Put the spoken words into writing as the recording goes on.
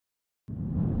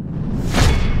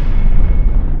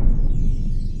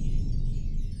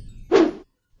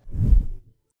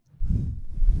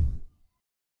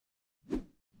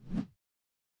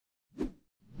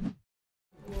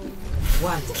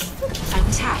blood.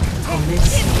 Attack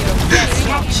commencing.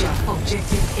 Capture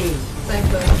objective A.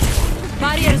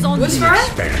 Barriers on. Who's for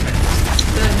it?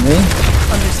 Me?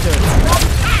 Understood.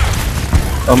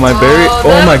 Oh my berry!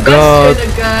 Oh my god!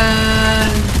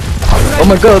 Oh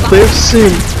my god! They have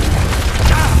seen.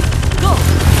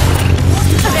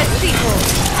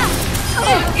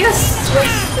 Yes!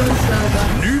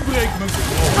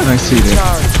 I see them.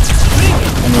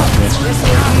 I'm not there.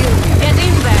 Get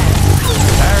in there.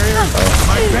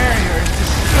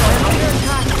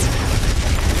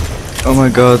 Oh my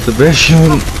god, the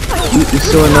version is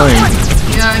so annoying.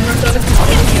 Yeah, I'm not gonna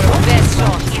Best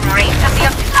shot in range of the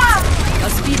a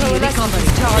speedy recovery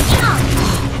charge.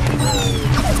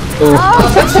 Oh.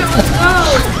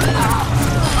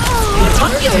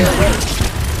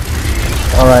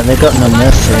 Alright, they got no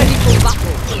mercy.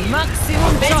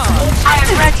 Maximum charge. I am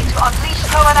ready to unleash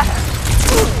power.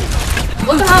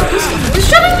 What the hell? Who's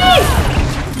shooting me?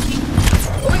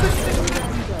 Oh my god.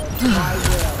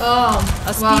 Oh,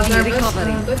 A wow, speedy they're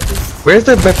recovery. Where's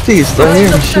the Baptiste? I hear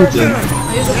him shooting.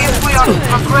 If we are to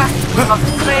progress, we must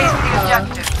raise the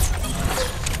objective.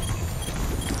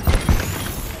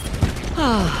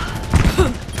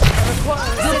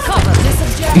 Recover this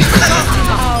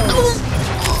objective.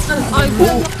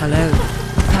 Hello.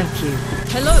 Thank you.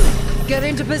 Hello. Get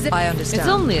into position. I understand. It's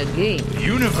only a game.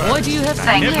 What do you have to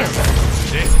do?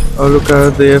 Oh look,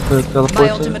 they have a My teleporter.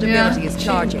 ultimate Yeah, ability is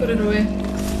charging. put it away.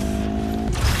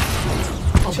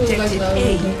 Objective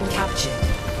A captured.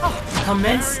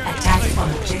 Commence attack on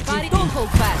objective. Don't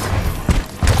hold back.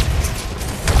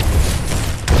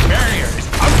 Barrier is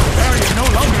out. Barrier no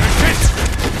longer exists.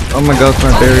 Oh my god,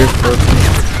 my berry is broken.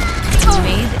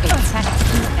 Made a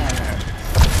tactical error.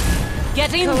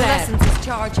 Get in there. Is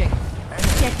charging.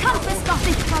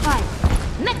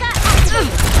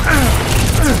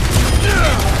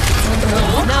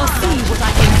 Now see what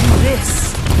I can do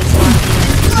this.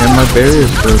 Yeah, my berry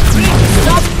is broken.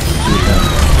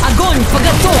 Огонь по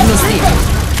готовности.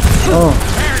 Oh,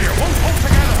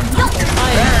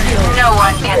 No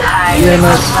one can hide yeah, from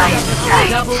nice. my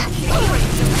sight.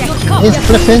 It's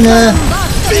flipping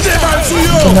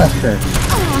semester.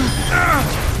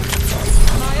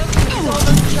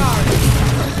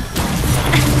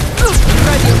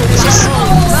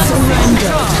 Surrender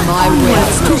to my will.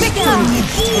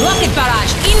 Rocket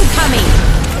barrage incoming.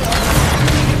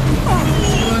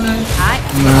 Hi.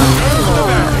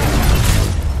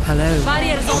 Hello.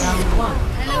 Barriers on.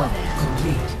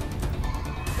 Complete.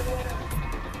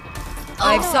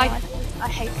 I've sight. I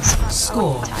hate this one.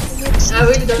 Score. I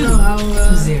really don't know how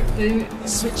Zero. they...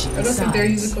 Switching I don't think they're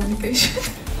sides. using communication.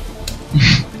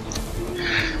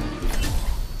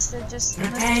 So they're just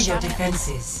Prepare your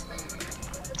defenses.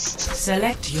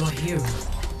 Select your hero.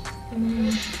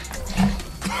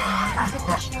 I think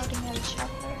they're shouting at each other.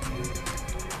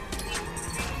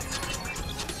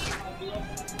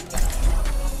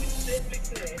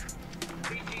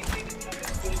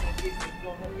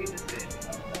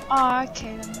 Oh,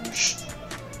 okay then.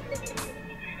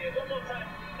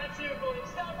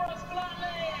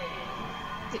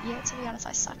 But yeah, to be honest,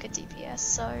 I suck at DPS,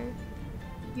 so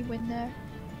you win there.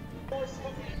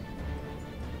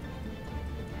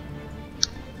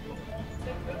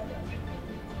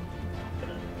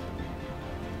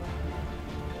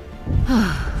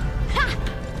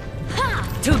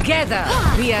 Together,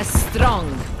 we are strong.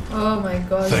 Oh my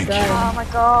god, Thank you. Oh my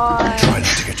god. Try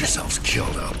not to get yourselves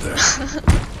killed out there.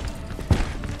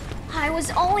 I was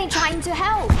only trying to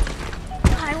help.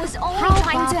 I was only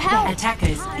trying to help.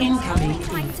 Attackers incoming in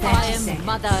 30 seconds.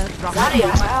 Mother.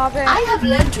 I have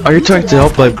learned to Are you trying to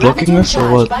help by blocking us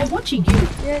or what? by watching you.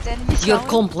 Yeah, then Your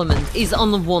compliment is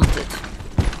unwanted.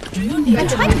 Do you need I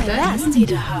tried my best.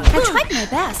 I tried my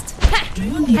best.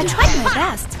 I tried my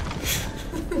best.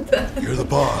 You're the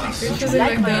boss. It's just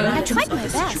like I that. tried my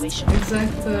best. Exact,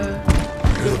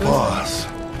 You're the boss.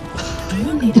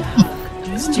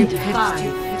 Stupid. I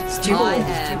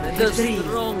am the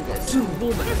strongest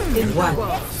woman in the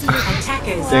world.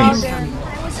 Attackers Thanks. incoming. I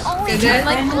was only Okay, then.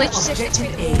 like glitched it.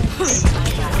 Objective A.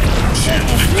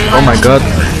 Oh my god.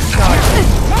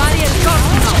 Barrier gone.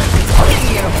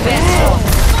 Your best.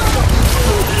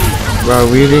 Wow,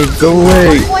 really? Go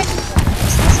away!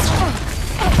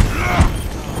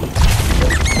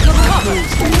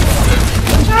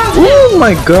 Oh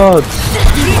my god!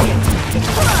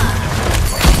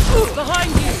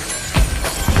 Behind you.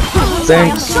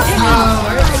 Thanks.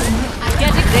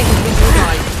 Get it ready with your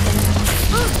right.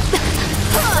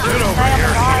 Get over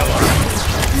here,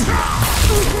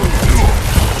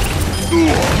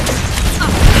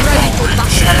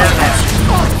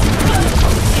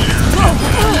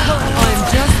 I'm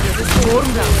just the storm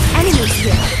down. Enemies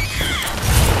here.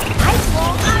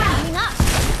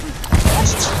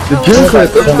 The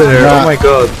Junkrat up there, oh my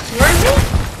god. Where is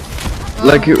it?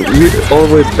 Like you all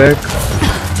the way back.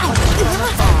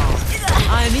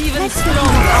 I'm even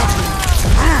stronger.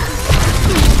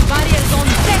 Barriers on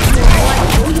deck.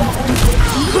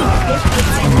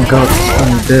 Oh my god,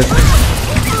 I'm dead.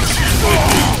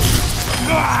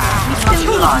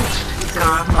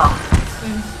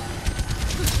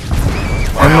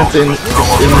 I'm not in this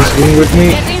room with me.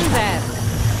 Get in there.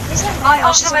 My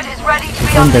ultimate is ready to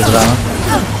be Underground.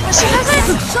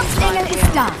 Schutzengel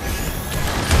ist da.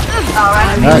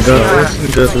 I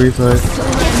got revived.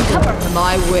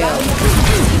 My will.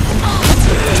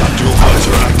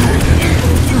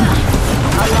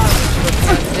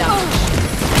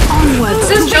 This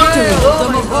is Junkrat. Oh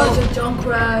my god, the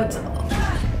Junkrat.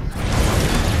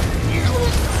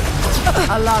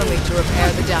 Allow me to repair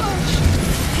the damage.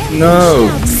 No!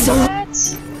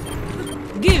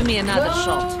 Give me another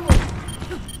shot.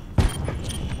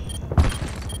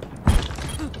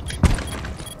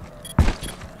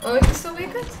 Oh, we can still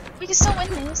make it? We can still win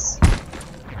this.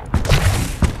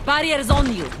 Barriers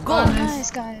on you. Go. Oh, Nice,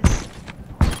 guys.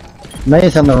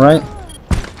 May's on the right.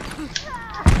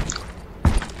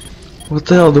 What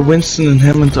the hell, the Winston and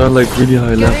Hammond are like really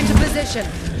high Get level. into position.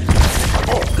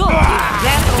 Go.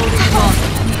 That old is gone.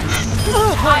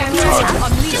 I am ready to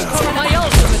unleash my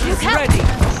ultimate is ready.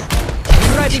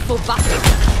 Ready for battle.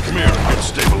 Come here and get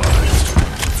stabilized.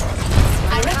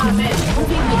 I recommend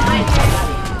moving behind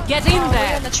everybody. Get in We're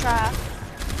there. in the trap.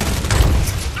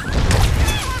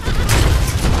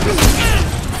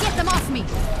 Get them off me.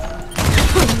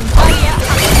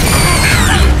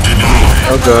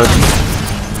 Oh god.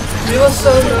 It was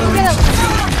so low.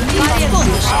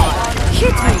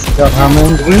 Got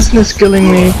Hammond. Winston is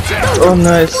killing me. Oh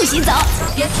nice. A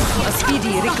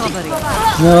speedy recovery.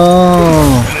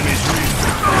 No.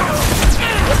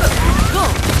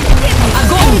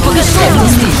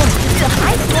 The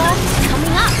high floor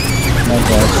coming up. My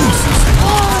god.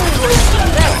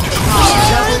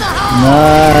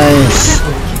 Nice.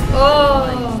 Oh.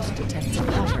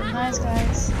 Nice,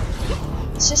 guys.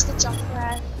 It's just the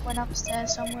Junkrat went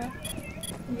upstairs somewhere.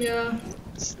 Yeah.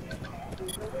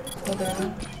 Whatever.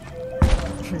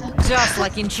 Just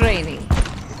like in training.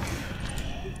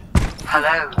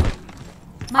 Hello.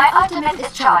 My ultimate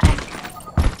is charging.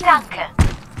 Danke.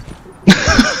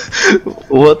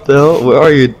 What the hell? Where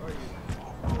are you?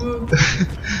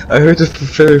 I heard it from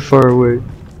very far away.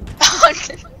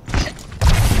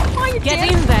 Get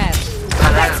in there.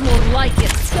 That's more like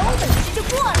it.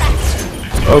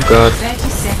 Oh god. 30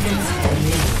 seconds.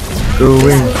 Go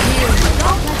away.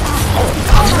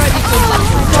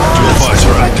 Dual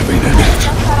visor activated.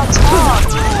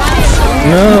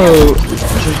 No!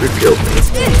 Junker killed me.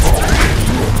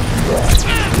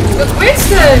 But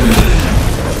Winston!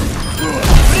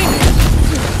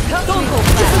 Don't go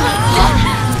back.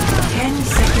 10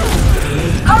 seconds.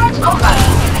 Current combat.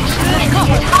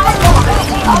 Indicate high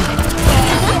probability of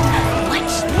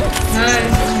Nice.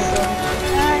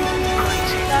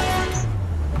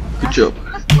 Good job.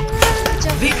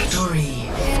 Victory.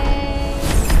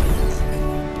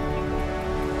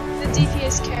 The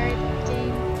DPS carried the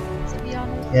game, to be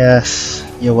honest. Yes,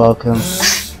 you're welcome.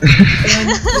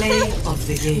 Play of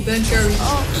the game. Then carry.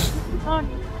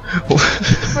 Oh,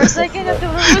 for a second I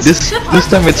thought it was this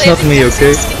time it's not me,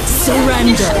 okay?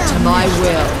 Surrender to my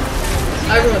will.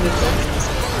 I wrote it.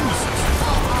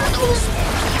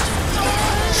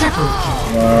 Triple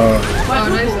Wow. Oh,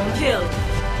 nice. kill.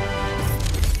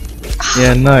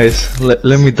 Yeah, nice. Let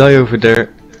me die over there.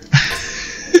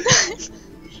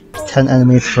 10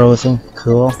 enemies frozen.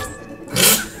 Cool.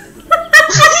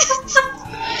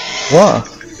 What?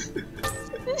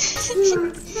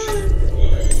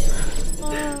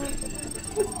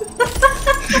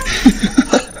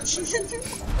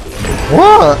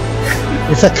 What?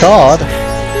 It's a card.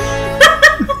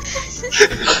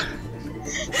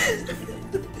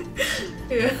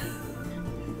 Yeah.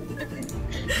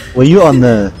 Were you on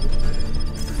the?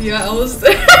 Yeah, I was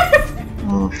there.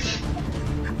 Oh.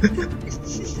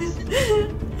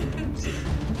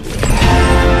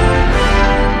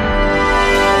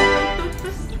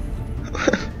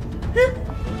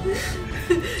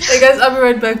 Hey guys, I'll be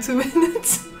right back. 2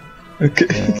 minutes.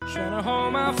 Okay. Trying to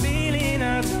hold my feeling,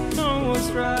 I don't know what's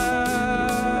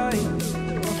right.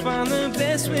 I'll find the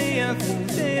best way, I think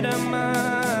that I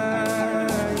might.